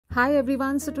Hi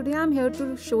everyone, so today I'm here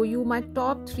to show you my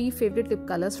top 3 favorite lip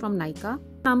colors from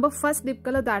NYKAA. First lip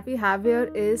color that we have here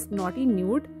is Naughty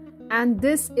Nude, and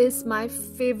this is my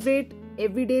favorite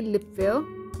everyday lip wear.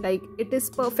 Like, it is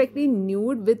perfectly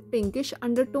nude with pinkish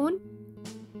undertone.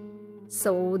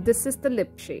 So this is the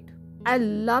lip shade. I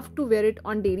love to wear it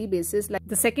on daily basis. Like,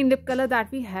 the second lip color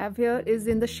that we have here is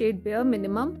in the shade Bare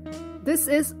Minimum. This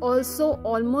is also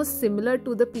almost similar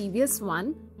to the previous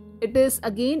one. It is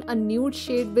again a nude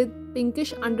shade with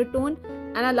pinkish undertone,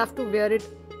 and I love to wear it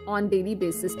on daily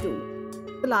basis too.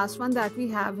 The last one that we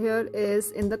have here is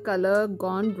in the color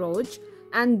Gone Rouge,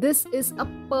 and this is a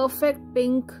perfect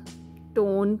pink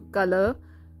tone color.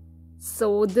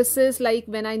 So this is like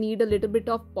when I need a little bit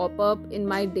of pop-up in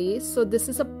my day. So this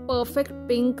is a perfect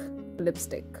pink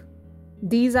lipstick.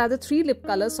 These are the 3 lip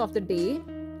colors of the day,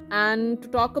 and to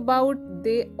talk about,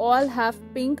 they all have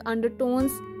pink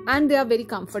undertones and they are very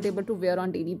comfortable to wear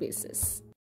on daily basis.